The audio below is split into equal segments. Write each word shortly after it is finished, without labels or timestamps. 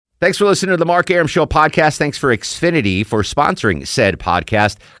Thanks for listening to the Mark Arum Show podcast. Thanks for Xfinity for sponsoring said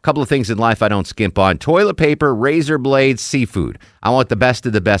podcast. A couple of things in life I don't skimp on. Toilet paper, razor blades, seafood. I want the best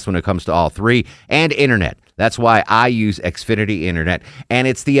of the best when it comes to all three. And internet. That's why I use Xfinity Internet. And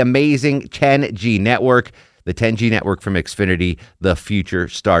it's the amazing 10G network. The 10G network from Xfinity. The future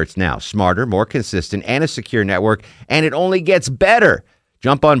starts now. Smarter, more consistent, and a secure network. And it only gets better.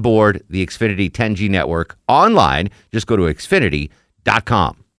 Jump on board the Xfinity 10G network online. Just go to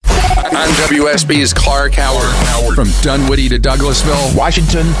Xfinity.com. I'm WSB's Clark Howard. From Dunwoody to Douglasville,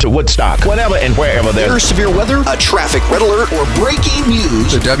 Washington to Woodstock, whenever and wherever there's severe weather, a traffic red alert, or breaking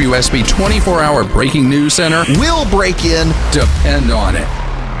news, the WSB 24-hour breaking news center will break in. Depend on it.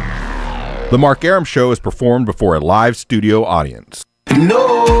 The Mark Arum Show is performed before a live studio audience.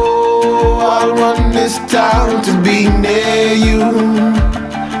 No, I want this town to be near you.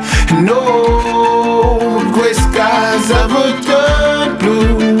 No gray skies ever turn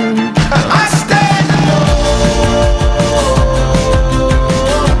blue. I stand alone.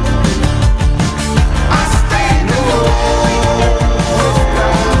 I stand alone.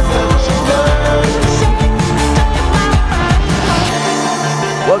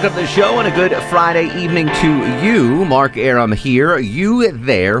 Welcome to the show and a good Friday evening to you. Mark Arum here. You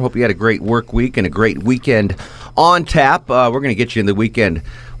there. Hope you had a great work week and a great weekend on tap. We're going to get you in the weekend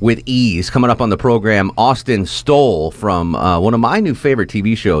with ease. Coming up on the program, Austin Stoll from one of my new favorite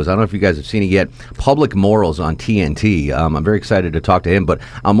TV shows. I don't know if you guys have seen it yet, Public Morals on TNT. I'm very excited to talk to him, but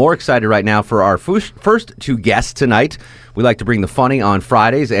I'm more excited right now for our first two guests tonight. We like to bring the funny on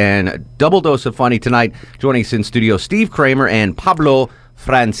Fridays, and double dose of funny tonight. Joining us in studio, Steve Kramer and Pablo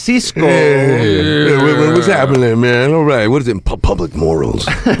Francisco. Hey, what's happening, man? All right, what is it? Public Morals.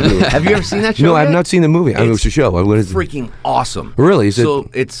 Have you ever seen that show? No, yet? I've not seen the movie. I mean, it's a show. What is it? Freaking awesome. Really?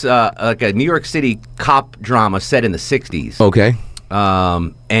 It's like a New York City cop drama set in the 60s. Okay.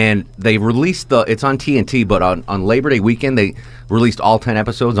 And they released it's on TNT, but on Labor Day weekend, they released all 10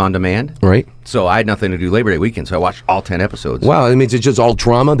 episodes on demand. Right. So I had nothing to do Labor Day weekend, so I watched all 10 episodes. Wow, I mean, it's just all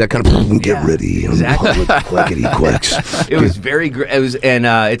trauma, that kind of, get ready. Exactly. Quackity quacks. It was very great.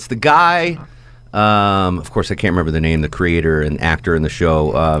 It's the guy, of course, I can't remember the name, the creator and actor in the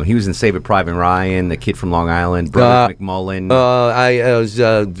show. He was in Save It Private Ryan, the kid from Long Island, Broderick McMullen.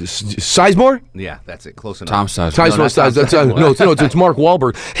 Sizemore? Yeah, that's it. Close enough. Tom Sizemore. Sizemore. It's Mark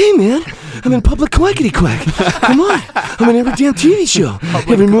Wahlberg. Hey, man, I'm in Public Quackity Quack. Come on. I'm in every damn TV show.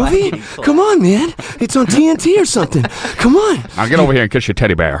 Every movie. Come on, man. It's on TNT or something. Come on. Now get over here and kiss your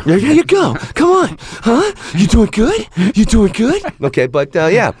teddy bear. There you go. Come on. Huh? You doing good? You doing good? Okay, but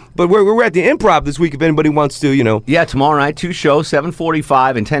yeah. But we're at the Improv this week if anybody wants to, Yeah, tomorrow night, 2 shows,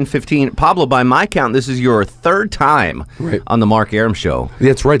 7:45 and 10:15. Pablo, by my count, this is your third time on the Mark Arum Show.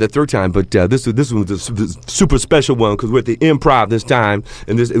 That's right, the third time. But this was a super special one because we're at the Improv this time.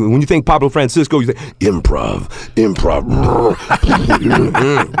 And when you think Pablo Francisco, you think Improv.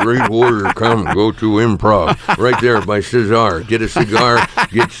 Great warrior, come go to Improv. Right there by Cesar. Get a cigar,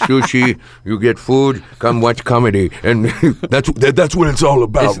 get sushi, you get food, come watch comedy. And that's what it's all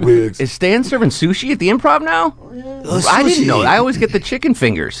about, Riggs. Is Stan serving sushi at the Improv now? I didn't know. I always get the chicken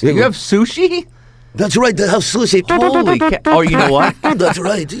fingers. You have sushi? That's right, they have sushi. Holy Oh, you know what? That's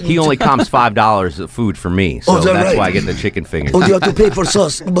right. He only comps $5 of food for me, so that's why I get the chicken fingers. Oh, you have to pay for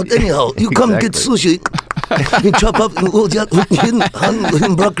sauce. But anyhow, you come get sushi. You chop up in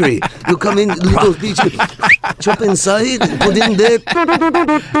broccoli. You come in little piece, chop inside, put in there.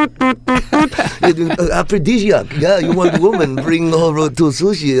 Aphrodisiac. Yeah, you want a woman, bring over to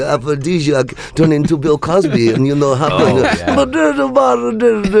sushi. Aphrodisiac, turn into Bill Cosby, and But there's a bottle,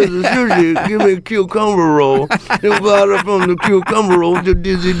 there's sushi. Give me a cucumber roll. The bottle from the cucumber roll to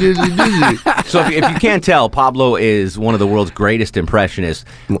dizzy. So if you can't tell, Pablo is one of the world's greatest impressionists.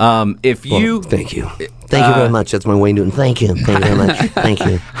 Thank you. Thank you very much. That's my Wayne Newton. Thank you. Thank you very much. Thank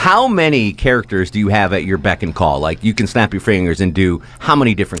you. How many characters do you have at your beck and call? Like, you can snap your fingers and do how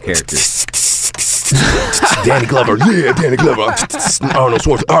many different characters? Danny Glover. Yeah, Danny Glover. Arnold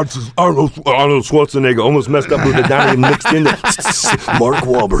Schwarzenegger. Almost messed up with the Danny mixed in there. Mark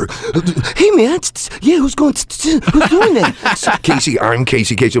Wahlberg. Hey, man. Yeah, who's doing that? Casey. I'm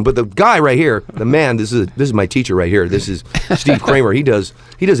Casey. But the guy right here, the man, this is my teacher right here. This is Steve Kramer. He does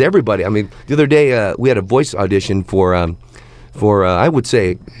everybody. I mean, the other day we had a voice audition for I would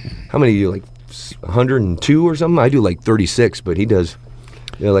say, how many do you like 102 or something? I do like 36, but he does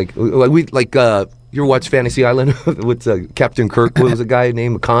you ever watch Fantasy Island with Captain Kirk? What was the guy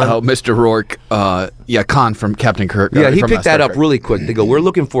named Khan? Oh, Mr. Rourke. Khan from Captain Kirk. Yeah, he picked that up really quick. They go, we're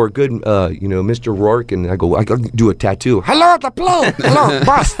looking for a good, Mr. Rourke. And I go, I can do a tattoo. Hello, the plane. Hello,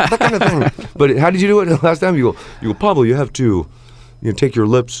 boss. That kind of thing. But how did you do it last time? You go, Pablo, you have to take your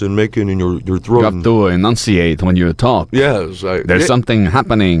lips and make it in your throat. You have to enunciate when you talk. Yes. There's something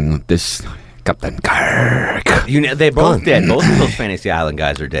happening. This Captain Kirk. They both dead. Both of those Fantasy Island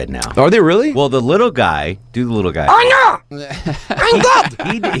guys are dead now. Are they really? Well, the little guy, do the little guy. Oh no! I'm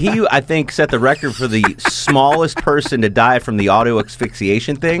dead. He, I think, set the record for the smallest person to die from the auto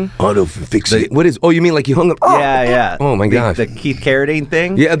asphyxiation thing. Auto fixate. What is? Oh, you mean like you hung up? Yeah. Oh my gosh. The Keith Carradine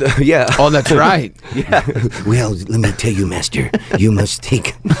thing. Yeah, yeah. Oh, that's right. Yeah. Well, let me tell you, Master, you must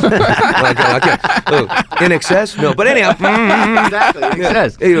take. Okay. Oh, in excess? No, but anyhow. Exactly. It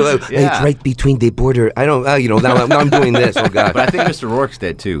says. It's right between the border. I don't. Now I'm doing this. Oh God. But I think Mr. Rourke's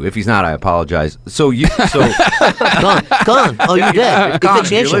dead too. If he's not, I apologize. So Gone. Oh, you're dead.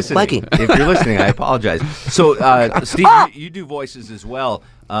 If you're listening, I apologize. So, Steve, you do voices as well.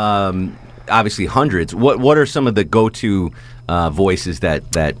 Obviously, hundreds. What are some of the go-to voices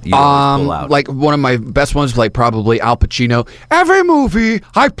that you always pull out? Like one of my best ones, like probably Al Pacino. Every movie,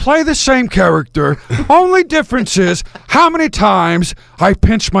 I play the same character. Only difference is how many times I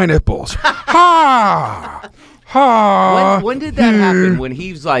pinch my nipples. Ha! When did that happen? When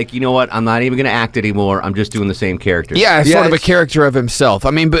he's like, you know what? I'm not even going to act anymore. I'm just doing the same character. Yeah, sort of a character of himself.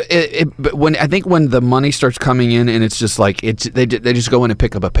 I mean, but when I think when the money starts coming in and it's just like they just go in and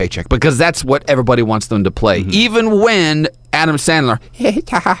pick up a paycheck because that's what everybody wants them to play. Mm-hmm. Even when Adam Sandler, hey,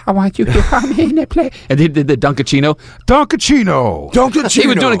 I want you to come in and play, and he did the Dunkachino. He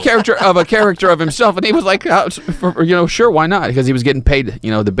was doing a character of himself, and he was like, sure, why not? Because he was getting paid,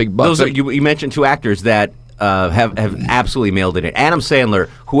 the big bucks. You mentioned two actors that have absolutely mailed it. Adam Sandler,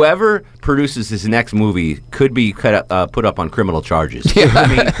 whoever produces his next movie could be put up on criminal charges. Yeah. I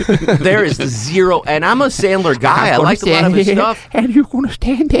mean, there is zero, and I'm a Sandler guy. I like a lot of his stuff. And you're going to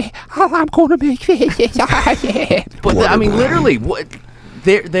stand there. I'm going to make faces. But I mean, literally,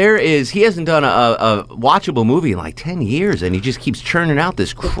 there is. He hasn't done a watchable movie in like 10 years, and he just keeps churning out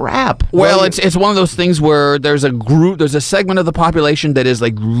this crap. Well, it's one of those things where there's a segment of the population that is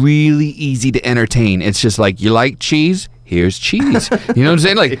like really easy to entertain. It's just like, you like cheese? Here's cheese. You know what I'm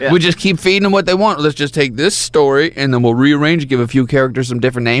saying? Like, we just keep feeding them what they want. Let's just take this story, and then we'll rearrange, give a few characters some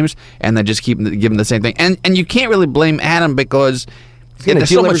different names, and then just keep giving the same thing. And you can't really blame Adam because there's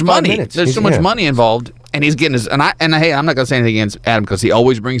so much money. There's so much money involved. And he's getting his, hey, I'm not gonna say anything against Adam because he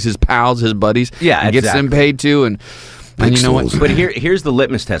always brings his pals, his buddies, and gets them paid too. And you know what? But here's the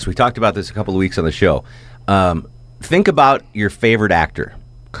litmus test. We talked about this a couple of weeks on the show. Think about your favorite actor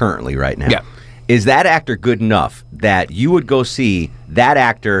currently right now. Yeah. Is that actor good enough that you would go see that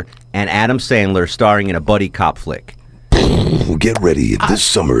actor and Adam Sandler starring in a buddy cop flick? Get ready. This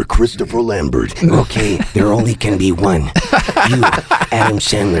summer, Christopher Lambert. Okay, there only can be one. You, Adam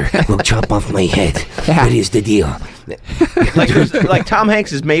Sandler, will chop off my head. What is the deal? Like Tom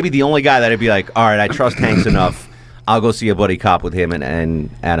Hanks is maybe the only guy that'd be like, all right, I trust Hanks enough. I'll go see a buddy cop with him and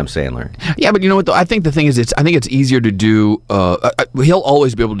Adam Sandler. Yeah, but you know what? Though? I think the thing is, I think it's easier to do. He'll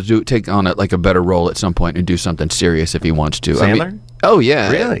always be able to take on a better role at some point and do something serious if he wants to. Sandler? I mean, oh yeah,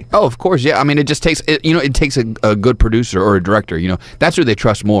 really? Oh, of course, yeah. I mean, it just takes it takes a good producer or a director. That's who they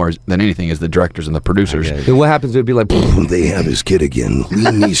trust more than anything is the directors and the producers. And what happens? It'd be like, they have his kid again.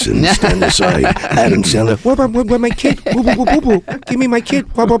 Liam Neeson, stand aside. Adam Sandler, what my kid? Give me my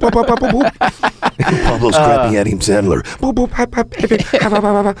kid. Pablo scrapping at him, Sandler.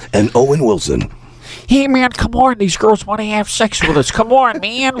 And Owen Wilson. Hey, man, come on. These girls want to have sex with us. Come on,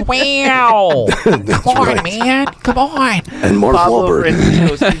 man. Wow. Come on, man. Come on. And Mark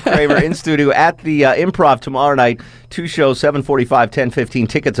Wahlberg. Steve Craver in studio at the Improv tomorrow night. 2 shows, 7:45, 10:15.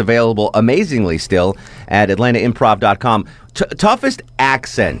 Tickets available amazingly still at atlantaimprov.com. Toughest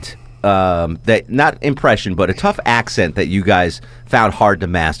accent. That not impression, but a tough accent that you guys found hard to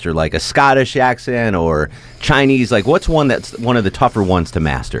master, like a Scottish accent or Chinese. Like, what's one that's one of the tougher ones to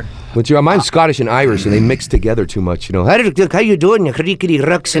master? Mine's Scottish and Irish, and they mix together too much. How you doing? I can't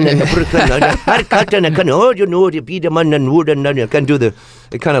do the.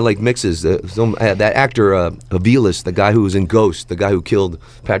 It kind of like mixes. That actor Avilas, the guy who was in Ghost, the guy who killed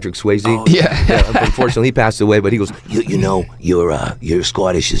Patrick Swayze. Oh, yeah. Unfortunately, he passed away. But he goes, your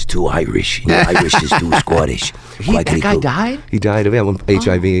Scottish is too Irish. Your Irish is too Scottish. That guy died? He died of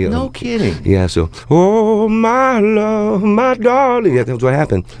HIV. No kidding. Yeah. So, oh my love, my darling. Yeah, that's what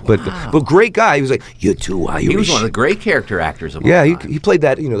happened. But great guy. He was like, you're too Irish. He was one of the great character actors of all time. Yeah, he played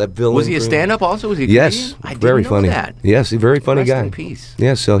that. That villain. Was he a stand-up also? Was he? Yes. I didn't very know funny. That. Yes, a very funny Rest guy. in peace.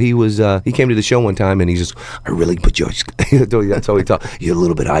 Yeah. So he was. He came to the show one time and he just, I really put your. That's how he talked. You're a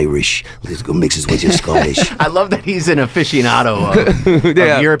little bit Irish. Let's go mix it with your Scottish. I love that he's an aficionado of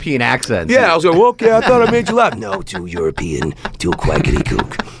European accents. Yeah, I was like, well, okay, I thought I made you laugh. No, too European, too quackity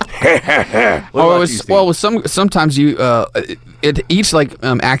kook. Sometimes you each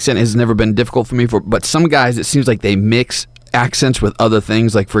accent has never been difficult for me. But some guys, it seems like they mix accents with other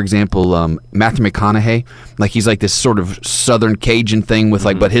things. Like, for example, Matthew McConaughey, like he's like this sort of Southern Cajun thing with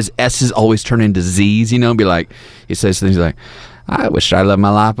but his S's always turn into Z's. You know, he says things like, "I wish I lived my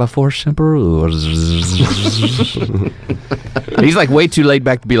life before simple rules." He's like way too laid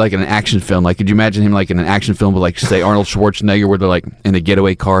back to be like in an action film. Like, could you imagine him like in an action film with like, say, Arnold Schwarzenegger, where they're like in a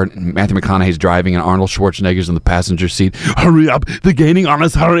getaway car and Matthew McConaughey's driving and Arnold Schwarzenegger's in the passenger seat? "Hurry up, they're gaining on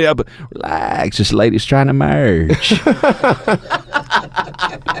us, hurry up." "Relax, this lady's trying to merge."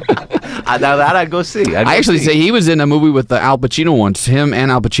 Now that I'd go see. I actually say he was in a movie with Al Pacino once. Him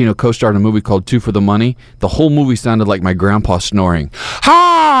and Al Pacino co-starred in a movie called Two for the Money. The whole movie sounded like my grandpa snoring.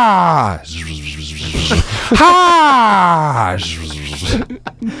 Ha! Ha!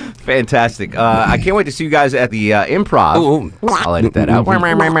 Fantastic. I can't wait to see you guys at the Improv. I'll edit that out.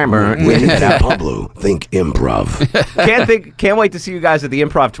 Pablo, think improv. Can't wait to see you guys at the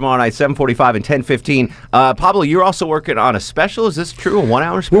Improv tomorrow night, 7:45 and 10:15. Pablo, you're also working on a special. Is this true? A 1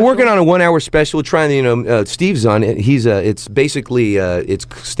 hour special? We're working on a 1 hour special. Trying to, Steve's on it. It's basically it's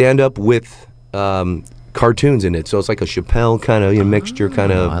stand up with cartoons in it, so it's like a Chappelle kind of mixture,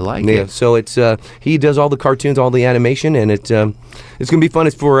 kind of. I like it. So it's he does all the cartoons, all the animation, and it's gonna be fun.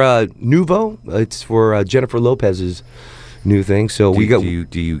 It's for Nuvo. It's for Jennifer Lopez's new thing. So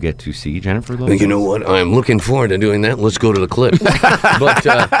do you get to see Jennifer Lopez? You know what? I'm looking forward to doing that. Let's go to the clip. But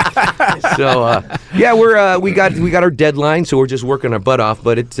we got our deadline, so we're just working our butt off.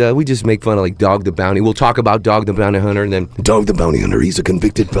 But we just make fun of like Dog the Bounty. We'll talk about Dog the Bounty Hunter, and then Dog the Bounty Hunter, he's a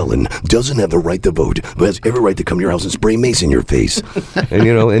convicted felon, doesn't have the right to vote, but has every right to come to your house and spray mace in your face.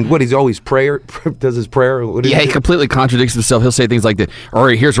 and what he's always does his prayer. He completely contradicts himself. He'll say things like that. "All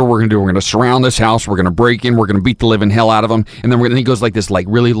right, here's what we're gonna do. We're gonna surround this house. We're gonna break in. We're gonna beat the living hell out of them." And then he goes like this, like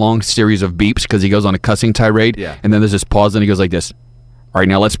really long series of beeps because he goes on a cussing tirade. Yeah. And then there's this pause, and he goes like this. "All right,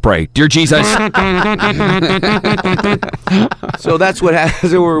 now let's pray. Dear Jesus." So that's what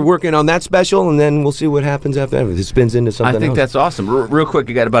happens. We're working on that special, and then we'll see what happens after that. If it spins into something I think else. that's awesome. Real quick,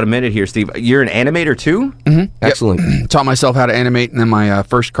 you got about a minute here, Steve. You're an animator too? Mm-hmm. Excellent. Taught myself how to animate, and then my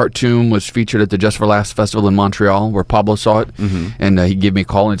first cartoon was featured at the Just for Laughs Festival in Montreal, where Pablo saw it. Mm-hmm. And he gave me a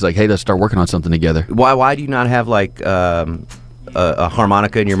call, and he's like, "Hey, let's start working on something together." Why do you not have like a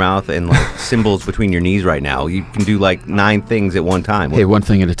harmonica in your mouth and like cymbals between your knees right now? You can do like 9 things at one time. Hey, one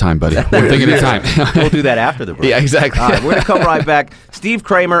thing at a time, buddy. One thing at a time. We'll do that after the break. Yeah, exactly. All right, we're going to come right back. Steve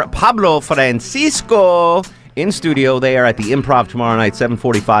Kramer, Pablo Francisco in studio. They are at the Improv tomorrow night,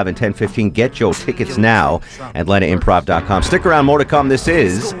 7:45 and 10:15. Get your tickets now at AtlantaImprov.com. Stick around, more to come. This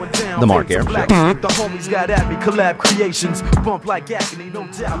is The Mark Arum Show. The homies got at me, collab creations, bump like agony, no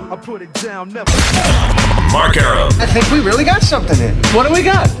doubt. I put it down, never. Mark Arum. I think we really got something in. What do we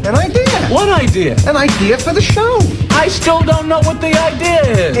got? An idea. What idea? An idea for the show. I still don't know what the idea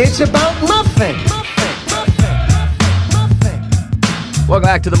is. It's about muffin. Welcome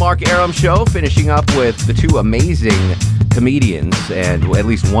back to The Mark Arum Show, finishing up with the two amazing comedians, and at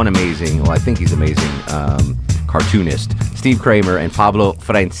least one amazing, well, I think he's amazing, cartoonist, Steve Kramer and Pablo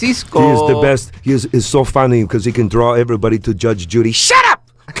Francisco. He is the best. He is so funny because he can draw everybody to Judge Judy. Shut up!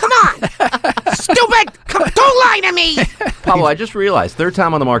 Come on! Stupid! Don't lie to me! Pablo, I just realized, third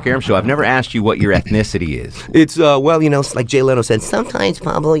time on The Mark Arum Show, I've never asked you what your ethnicity is. It's, It's like Jay Leno said, sometimes,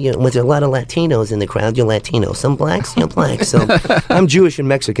 Pablo, with a lot of Latinos in the crowd, you're Latino. Some blacks, you're black. So I'm Jewish and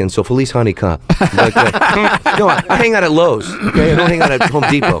Mexican, so Feliz Hanukkah. But, no, I hang out at Lowe's, okay? I don't hang out at Home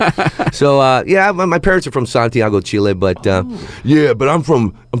Depot. So, my parents are from Santiago, Chile, but, but I'm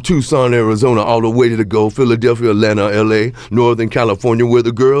from Tucson, Arizona, all the way to the Gulf, Philadelphia, Atlanta, L.A., Northern California, where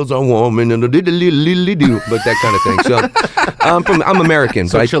the girls are warm and but that kind of thing. So I'm American.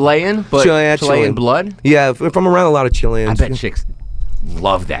 So Chilean? But Chilean blood? Yeah, from around a lot of Chileans. I bet chicks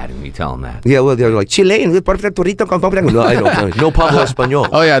love that when you tell them that. Yeah, well, they're like, Chilean, no, I don't. No Pablo Español.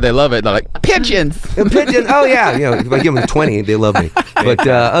 Oh, yeah, they love it. They're like, pigeons. Pigeon. Oh, yeah. If I give them 20, they love me. But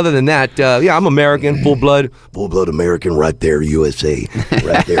other than that, I'm American, full blood. Full blood American right there, USA.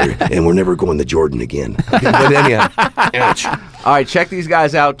 Right there. And we're never going to Jordan again. But then, ouch. All right, check these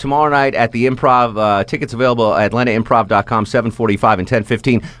guys out tomorrow night at the Improv. Tickets available at AtlantaImprov.com, 7:45 and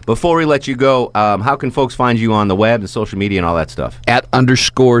 10:15. Before we let you go, how can folks find you on the web, the social media, and all that stuff?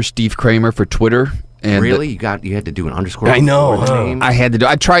 @_Steve Kramer for Twitter. And Really? You had to do an underscore? I know, before the huh? name? I had to do.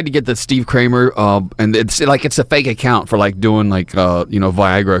 I tried to get the Steve Kramer, and it's a fake account for like doing like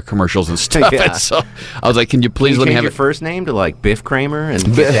Viagra commercials and stuff. Yeah. And so I was like, can you please Can you let me change have your it? first name to like Biff Kramer and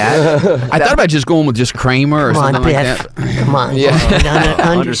get that? I thought about just going with just Kramer or Come on, something like Biff. that. Come on. Yeah.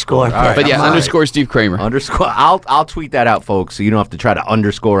 Underscore. All right, But yeah, all right. underscore Steve Kramer. Underscore. I'll tweet that out, folks, so you don't have to try to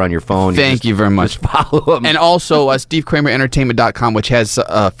underscore on your phone. Thank you very much. Just follow him. And also SteveKramerEntertainment.com, which has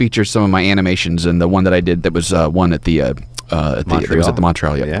features some of my animations, and the one that I did that was one at the it was at the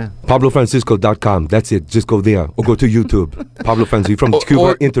Montreal. Yeah. PabloFrancisco.com. That's it. Just go there. Or go to YouTube. Pablo Francisco from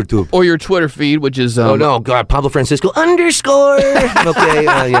Cuba Intertube. Or your Twitter feed, which is... oh, no. God. Pablo Francisco underscore. Okay.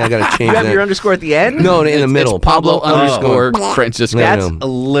 Yeah, I got to change You have that. your underscore at the end? No, in the middle. It's Pablo underscore Francisco. That's a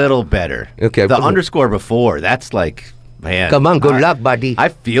little better. Okay. The underscore before, that's like, man. Come on, good luck, buddy. I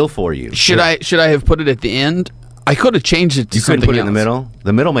feel for you. Should I have put it at the end? I could have changed it to You couldn't something put it in the else. middle?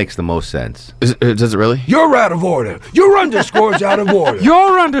 The middle makes the most sense. Does it really? You're out of order. Your underscore's out of order.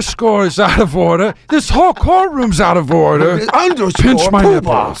 Your underscore is out of order. This whole courtroom's out of order. Underscore Pinch my poopah.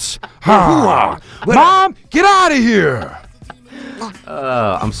 nipples. Ha. Mom, get out of here.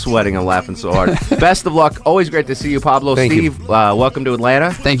 I'm sweating. I'm laughing so hard. Best of luck. Always great to see you, Pablo. Thank you. Steve, welcome to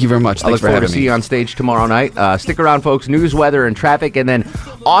Atlanta. Thank you very much. I look Thanks for forward to having see me. you on stage tomorrow night. Stick around, folks. News, weather, and traffic. And then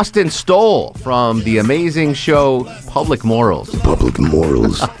Austin Stoll from the amazing show Public Morals Public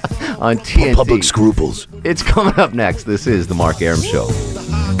morals. on TNT. Public scruples. It's coming up next. This is The Mark Arum Show.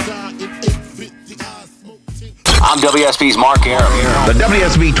 I'm WSB's Mark Arum. The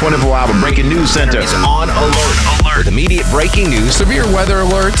WSB 24-hour breaking news center Is on alert. with immediate breaking news, Severe weather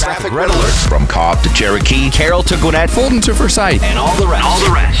alerts. Traffic red alerts. from Cobb to Cherokee, Carroll to Gwinnett. Fulton to Forsyth. And all the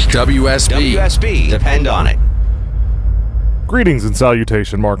rest. WSB. WSB. Depend on it. Greetings and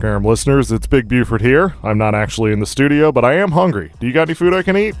salutation, Mark Arum listeners. It's Big Buford here. I'm not actually in the studio, but I am hungry. Do you got any food I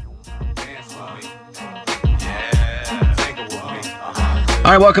can eat? All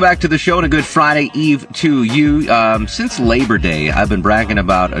right, welcome back to the show and a good Friday Eve to you. Since Labor Day, I've been bragging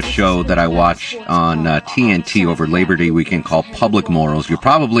about a show that I watch on TNT over Labor Day weekend called Public Morals. You're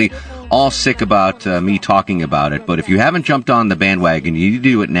probably all sick about me talking about it, but if you haven't jumped on the bandwagon, you need to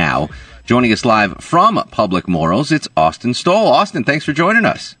do it now. Joining us live from Public Morals, it's Austin Stoll. Austin, thanks for joining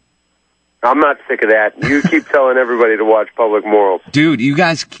us. I'm not sick of that. You keep telling everybody to watch Public Morals. Dude, you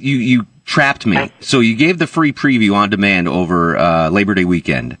guys, you trapped me. So you gave the free preview on demand over Labor Day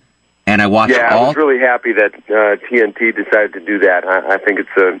weekend, and I watched I all... was really happy that TNT decided to do that. I think it's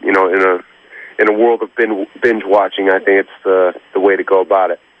in a world of binge watching, I think it's the way to go about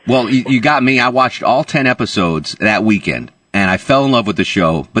it. Well, you got me. I watched all 10 episodes that weekend, and I fell in love with the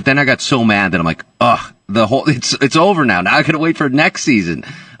show. But then I got so mad that I'm like, ugh, it's over now. Now I got to wait for next season.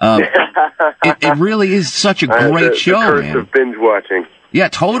 It really is such a great show, the curse man. of binge watching. Yeah,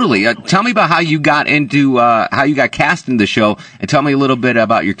 totally. Tell me about how you got into how you got cast in the show, and tell me a little bit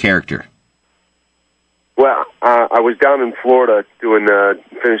about your character. Well, I was down in Florida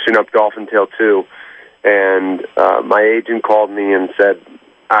finishing up Dolphin Tale 2, and my agent called me and said,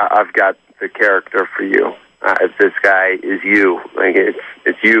 I've got the character for you. If this guy is you, like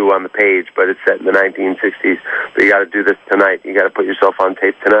it's you on the page, but it's set in the 1960s. But you got to do this tonight. You got to put yourself on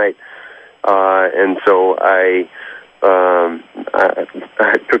tape tonight. And so I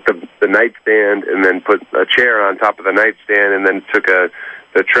took the nightstand and then put a chair on top of the nightstand, and then took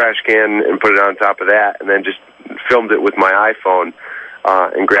the trash can and put it on top of that, and then just filmed it with my iPhone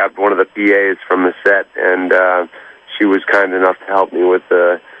and grabbed one of the PAs from the set, and she was kind enough to help me with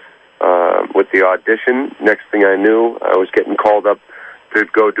the audition. Next thing I knew, I was getting called up to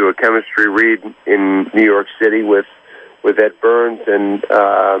go do a chemistry read in New York City with Ed Burns and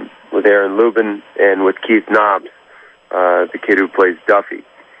with Aaron Lubin and with Keith Nobbs, the kid who plays Duffy.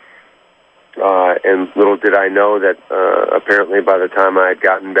 And little did I know that apparently by the time I had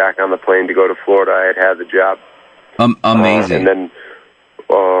gotten back on the plane to go to Florida, I had the job. Amazing. And then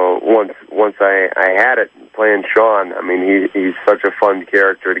once I had it playing Sean, I mean he's such a fun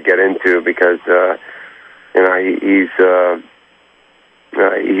character to get into because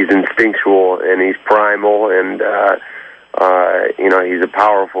he's instinctual and he's primal and he's a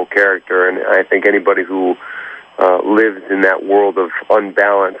powerful character, and I think anybody who lives in that world of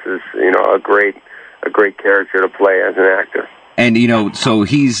unbalance is a great character to play as an actor. And so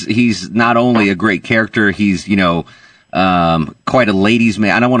he's not only a great character, he's quite a ladies'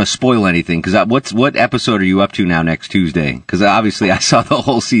 man. I don't want to spoil anything because what episode are you up to now next Tuesday? Because obviously I saw the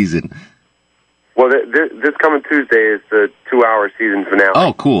whole season. Well, this coming Tuesday is the 2-hour season finale.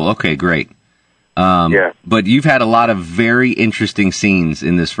 Oh, cool. Okay, great. Yeah. But you've had a lot of very interesting scenes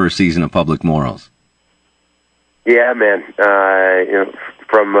in this first season of Public Morals. Yeah, man.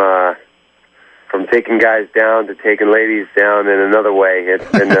 from taking guys down to taking ladies down in another way. It's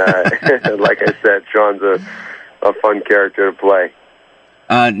been, like I said, Sean's a fun character to play.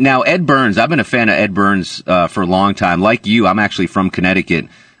 Now, Ed Burns, I've been a fan of Ed Burns for a long time. Like you, I'm actually from Connecticut,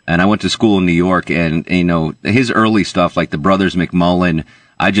 and I went to school in New York, and, you know, his early stuff, like the Brothers McMullen,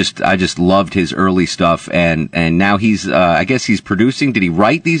 I just loved his early stuff, and now he's, I guess he's producing. Did he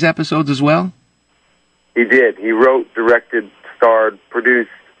write these episodes as well? He did. He wrote, directed, starred, produced.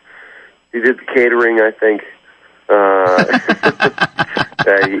 He did the catering, I think.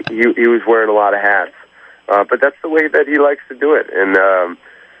 He was wearing a lot of hats. But that's the way that he likes to do it. And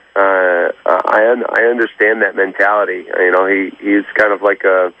I understand that mentality. You know, he's kind of like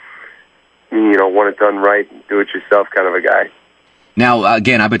a, you know, want it done right, do it yourself kind of a guy. Now,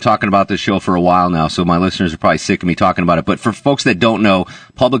 again, I've been talking about this show for a while now, so my listeners are probably sick of me talking about it. But for folks that don't know,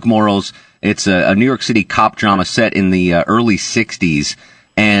 Public Morals, it's a New York City cop drama set in the early 60s.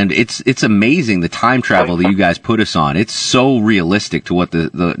 And it's amazing the time travel that you guys put us on. It's so realistic to what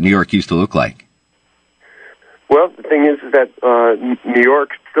the New York used to look like. Well, the thing is that New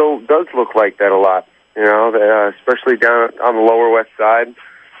York still does look like that a lot. You know, especially down on the Lower West Side and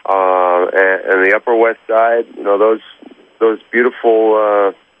the Upper West Side. You know, those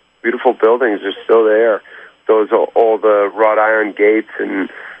beautiful buildings are still there. All the wrought iron gates and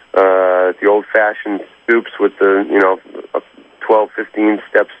the old-fashioned stoops with the 12, 15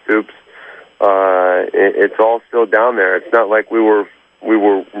 step stoops. It's all still down there. It's not like we were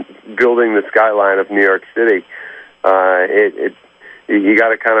building the skyline of New York City. You got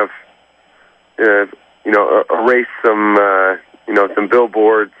to kind of erase some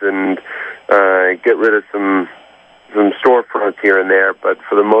billboards and get rid of some storefronts here and there, but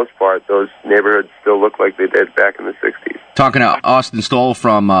for the most part, those neighborhoods still look like they did back in the 60s. Talking to Austin Stoll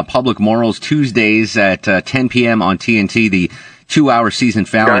from Public Morals, Tuesdays at 10 p.m. on TNT, the 2-hour season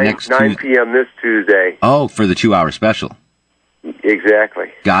finale 9 p.m. this Tuesday. Oh, for the 2-hour special.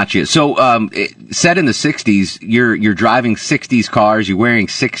 Exactly. Gotcha. So, set in the 60s, you're driving 60s cars, you're wearing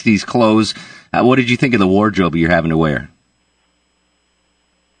 60s clothes. What did you think of the wardrobe you're having to wear?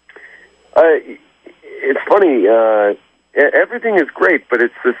 It's funny. Everything is great, but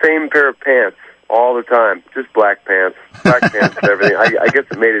it's the same pair of pants all the time. Just black pants. Black pants and everything. I guess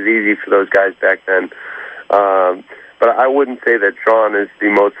it made it easy for those guys back then. But I wouldn't say that Sean is the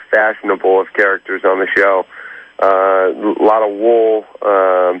most fashionable of characters on the show. A lot of wool,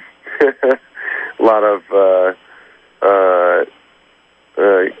 a lot of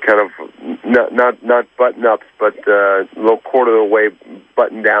kind of not button ups, but little quarter of the way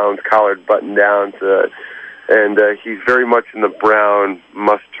button downs, collared button downs, and he's very much in the brown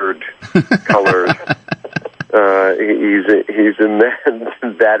mustard colors. He's in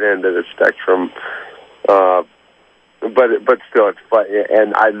that end of the spectrum. But still, it's fun,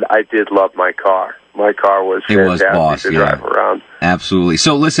 and I did love my car. My car was fantastic to drive around. Absolutely.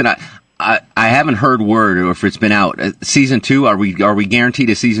 So listen, I haven't heard word, or if it's been out. Season 2, are we guaranteed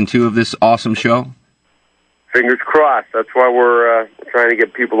a season 2 of this awesome show? Fingers crossed. That's why we're trying to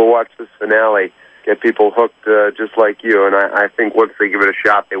get people to watch this finale, get people hooked just like you. And I think once they give it a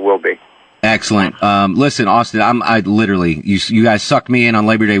shot, they will be. Excellent. Listen, Austin, I literally, you guys sucked me in on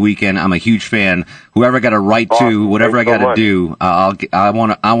Labor Day weekend. I'm a huge fan. Whoever I got to write to, whatever I got to do, I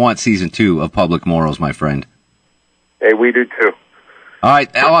want season 2 of Public Morals, my friend. Hey, we do too. All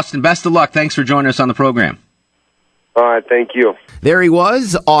right, Austin, best of luck. Thanks for joining us on the program. All right, thank you. There he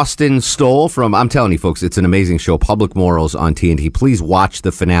was, Austin Stoll from, I'm telling you folks, it's an amazing show, Public Morals on TNT. Please watch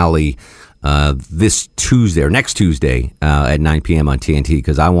the finale this Tuesday, or next Tuesday at 9 p.m. on TNT,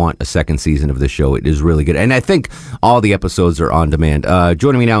 because I want a second season of this show. It is really good. And I think all the episodes are on demand.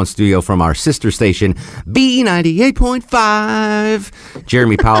 Joining me now in studio from our sister station, B98.5,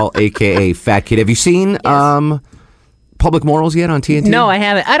 Jeremy Powell, a.k.a. Fat Kid. Have you seen Public Morals yet on TNT? No, I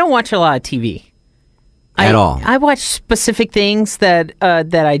haven't. I don't watch a lot of TV. At all. I watch specific things that I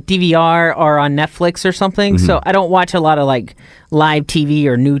DVR or on Netflix or something, so I don't watch a lot of like live TV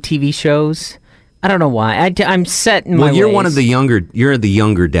or new TV shows. I don't know why. I'm set in my ways. Well, you're the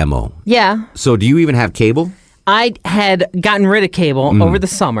younger demo. Yeah. So do you even have cable? I had gotten rid of cable over the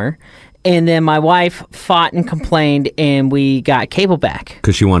summer, and then my wife fought and complained, and we got cable back.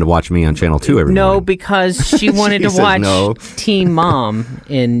 Because she wanted to watch me on Channel 2 every morning. No, because she wanted to watch Teen Mom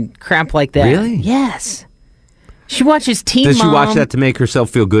and crap like that. Really? Yes. She watches Teen Mom. Does she watch that to make herself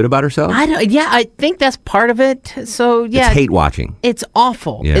feel good about herself? I think that's part of it. So, yeah. It's hate watching. It's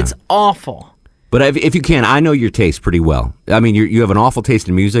awful. Yeah. It's awful. But if you can, I know your taste pretty well. I mean, you have an awful taste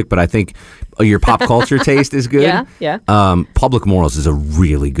in music, but I think your pop culture taste is good. Yeah. Public Morals is a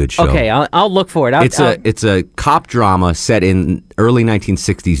really good show. Okay, I'll look for it. It's a cop drama set in early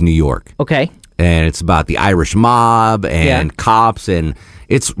 1960s New York. Okay. and it's about the Irish mob and cops, and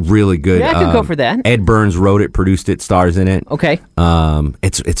it's really good. Yeah, I could go for that. Ed Burns wrote it, produced it, stars in it. Okay.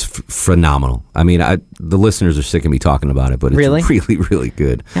 It's phenomenal. I mean, the listeners are sick of me talking about it, but it's really, really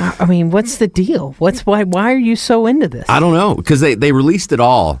good. I mean, what's the deal? Why are you so into this? I don't know, because they released it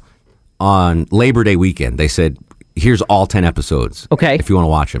all on Labor Day weekend. They said, here's all 10 episodes. Okay. If you want to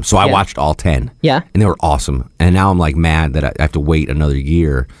watch them. So I watched all 10. Yeah. And they were awesome. And now I'm like mad that I have to wait another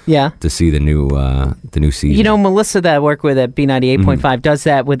year to see the new season. You know, Melissa that I work with at B98.5 does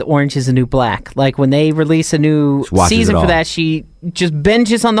that with Orange is the New Black. Like when they release a new season for that, she just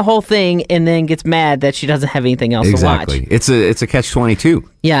binges on the whole thing and then gets mad that she doesn't have anything else to watch. It's a catch-22.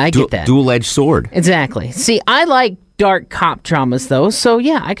 Yeah, I get that. Dual-edged sword. Exactly. See, I like dark cop dramas though, so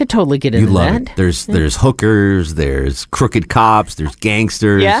yeah, I could totally get into that. You love it. There's hookers, there's crooked cops, there's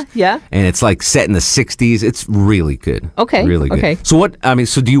gangsters. Yeah. And it's like set in the 60s. It's really good. Okay. Really good. Okay. So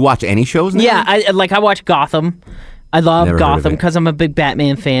so do you watch any shows now? Yeah, I watch Gotham. I love Gotham because I'm a big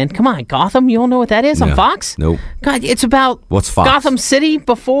Batman fan. Come on, Gotham, you don't know what that is on Fox? Nope. God, it's about what's Fox? Gotham City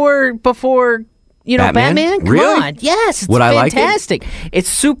before Batman? Come really? on. Yes, it's Would I like it? fantastic. It's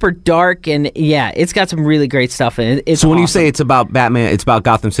super dark and it's got some really great stuff in it. It's so when you awesome. say it's about Batman, it's about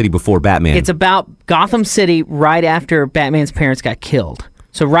Gotham City before Batman. It's about Gotham City right after Batman's parents got killed.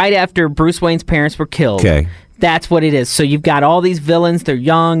 So right after Bruce Wayne's parents were killed. Okay. That's what it is. So you've got all these villains. They're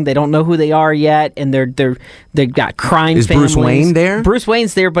young. They don't know who they are yet, and they've got crime. Is families. Bruce Wayne there? Bruce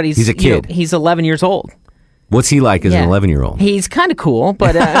Wayne's there, but he's a kid. He's 11 years old. What's he like as an 11-year-old? He's kind of cool,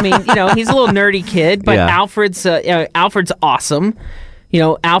 but I mean, he's a little nerdy kid. But Alfred's awesome.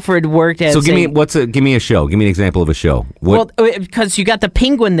 Alfred worked as. So give me a show. Give me an example of a show. Well, because you got the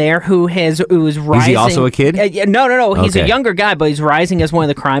Penguin there, who's rising. Is he also a kid? No. He's Okay. a younger guy, but he's rising as one of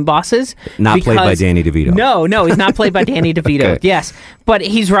the crime bosses. Not played by Danny DeVito. No, he's not played by Danny DeVito. Okay. Yes, but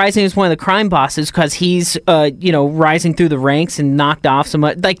he's rising as one of the crime bosses because he's, rising through the ranks and knocked off some.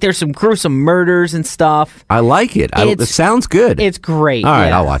 Like there's some gruesome murders and stuff. I like it. It sounds good. It's great. All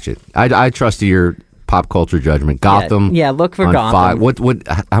right, I'll watch it. I trust your pop culture judgment. Gotham. Yeah, look for on Gotham. What?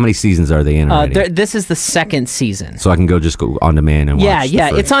 How many seasons are they in already? This is the second season. So I can just go on demand and watch.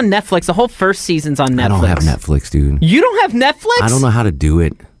 Yeah. It's on Netflix. The whole first season's on Netflix. I don't have Netflix, dude. You don't have Netflix? I don't know how to do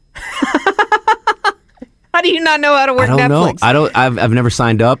it. How do you not know how to work Netflix? I don't know. I've never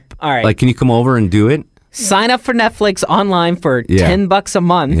signed up. All right. Like, can you come over and do it? Sign up for Netflix online for $10 a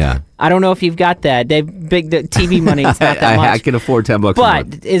month. Yeah. I don't know if you've got that. The TV money is not that much. I can afford $10 a month.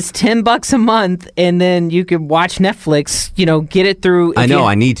 But it's $10 a month, and then you can watch Netflix. Get it through. I know.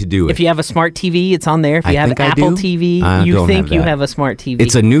 I need to do it. If you have a smart TV, it's on there. If you have Apple TV, you think you have a smart TV.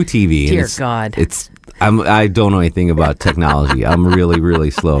 It's a new TV. Dear God. I don't know anything about technology. I'm really,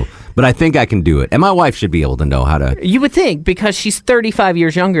 really slow. But I think I can do it. And my wife should be able to know how to. You would think, because she's 35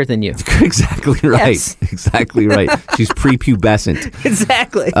 years younger than you. Exactly right. Yes. Exactly right. She's prepubescent.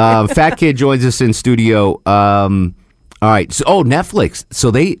 Exactly. Fat Kid joins us in studio. All right. So, Netflix.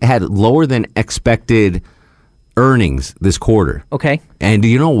 So they had lower than expected earnings this quarter. Okay. And do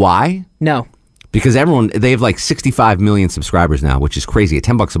you know why? No. Because they have like 65 million subscribers now, which is crazy. At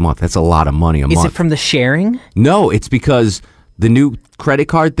 $10 a month, that's a lot of money a month. Is it from the sharing? No, it's because the new credit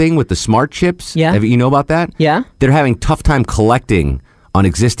card thing with the smart chips. Yeah. You know about that? Yeah. They're having tough time collecting on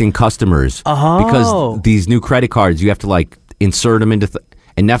existing customers. Oh. Because these new credit cards, you have to like insert them into...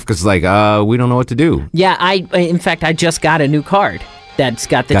 and Netflix is like, we don't know what to do. Yeah, in fact, I just got a new card that's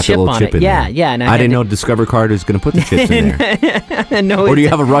got the chip on it. Yeah. And I didn't know Discover Card is going to put the chips in there. No, or do you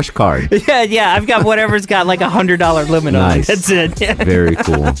have a Rush card? Yeah. I've got whatever's got like $100 limit on it. That's it. Very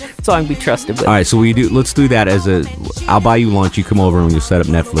cool. That's all I can be trusted with. All right, so let's do that I'll buy you lunch. You come over and we'll set up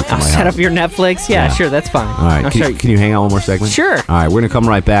Netflix. I'll set up your Netflix. Yeah, sure, that's fine. All right, can you hang out one more segment? Sure. All right, we're going to come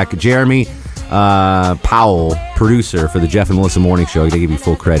right back. Jeremy Powell, producer for the Jeff and Melissa Morning Show. They give you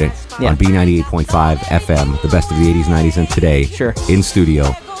full credit on B98.5 FM, the best of the 80s, 90s, and today. Sure. In studio.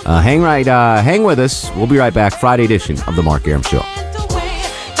 Hang with us. We'll be right back. Friday edition of the Mark Arum Show.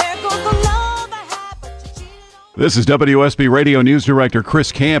 This is WSB Radio News Director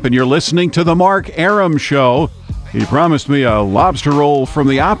Chris Camp, and you're listening to the Mark Arum Show. He promised me a lobster roll from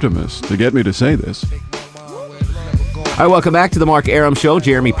the Optimist to get me to say this. All right, welcome back to the Mark Arum Show.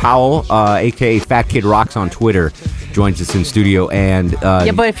 Jeremy Powell, a.k.a. Fat Kid Rocks on Twitter, joins us in studio. And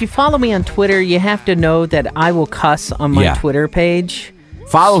but if you follow me on Twitter, you have to know that I will cuss on my Twitter page.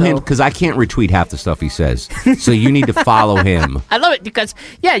 Follow him because I can't retweet half the stuff he says. So you need to follow him. I love it because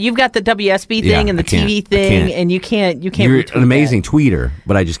you've got the WSB thing and the TV thing, and you can't. You're retweet an amazing that. tweeter,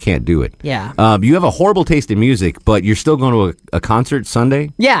 but I just can't do it. Yeah. You have a horrible taste in music, but you're still going to a concert Sunday?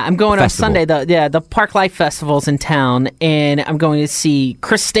 Yeah, I'm going on Festival. Sunday. The Park Life Festival's in town, and I'm going to see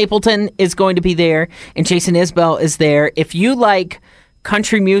Chris Stapleton is going to be there, and Jason Isbell is there. If you like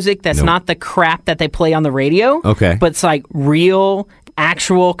country music that's not the crap that they play on the radio, okay, but it's like real,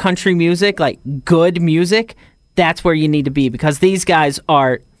 actual country music, like good music, that's where you need to be because these guys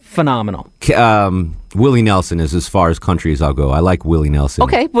are phenomenal. Willie Nelson is as far as country as I'll go. I like Willie Nelson.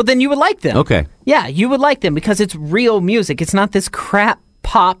 Okay, well then you would like them. Okay. Yeah, you would like them because it's real music. It's not this crap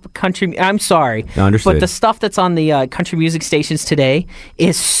pop country. I'm sorry. Understood. But the stuff that's on the country music stations today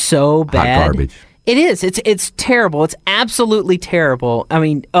is so bad. Hot garbage. It is. It's terrible. It's absolutely terrible. I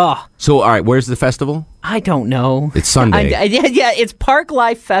mean, So, all right, where's the festival? I don't know. It's Sunday. Yeah, it's Park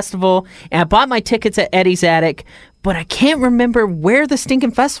Life Festival, and I bought my tickets at Eddie's Attic, but I can't remember where the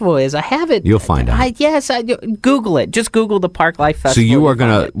stinking festival is. I have it. You'll find out. Google it. Just Google the Park Life Festival. So you are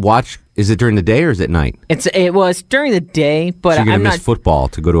going to watch, is it during the day or is it night? It was during the day, but so you're going I'm to miss not. football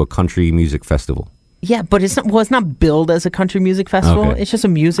to go to a country music festival. Yeah, but it's not billed as a country music festival. Okay. It's just a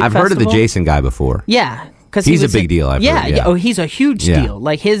music I've festival. heard of the Jason guy before. Yeah. Because he's a big deal. I've heard, yeah. Oh, he's a huge deal.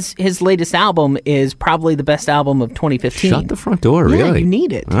 Like his latest album is probably the best album of 2015. Shut the front door, Yeah, really? you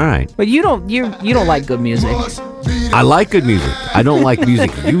need it. All right. But you don't like good music. I like good music. I don't like music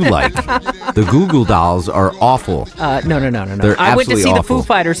you like. The Goo Goo Dolls are awful. No. They're I went to see absolutely the Foo awful.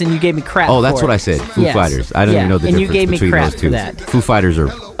 Fighters and you gave me crap. Oh, that's for what it. I said. Foo Yes. Fighters. I don't even know the and difference you gave me between crap those two. for that. Foo Fighters are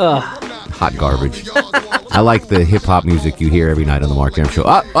hot garbage. I like the hip hop music you hear every night on the Mark Aram Show.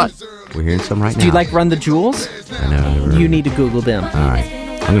 We're hearing some right now. Do you like Run the Jewels? I know. You need to Google them. All right.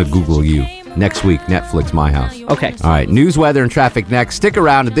 I'm going to Google you. Next week, Netflix, My House. Okay. All right. News, weather, and traffic next. Stick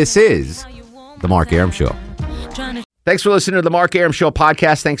around. This is The Mark Aram Show. Thanks for listening to The Mark Aram Show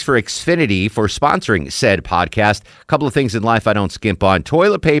podcast. Thanks for Xfinity for sponsoring said podcast. A couple of things in life I don't skimp on.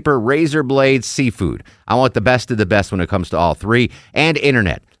 Toilet paper, razor blades, seafood. I want the best of the best when it comes to all three. And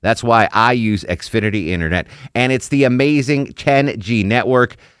internet. That's why I use Xfinity Internet. And it's the amazing 10G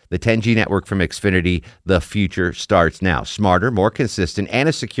network. The 10G network from Xfinity, the future starts now. Smarter, more consistent, and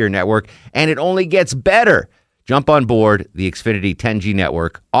a secure network, and it only gets better. Jump on board the Xfinity 10G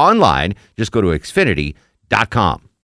network online. Just go to Xfinity.com.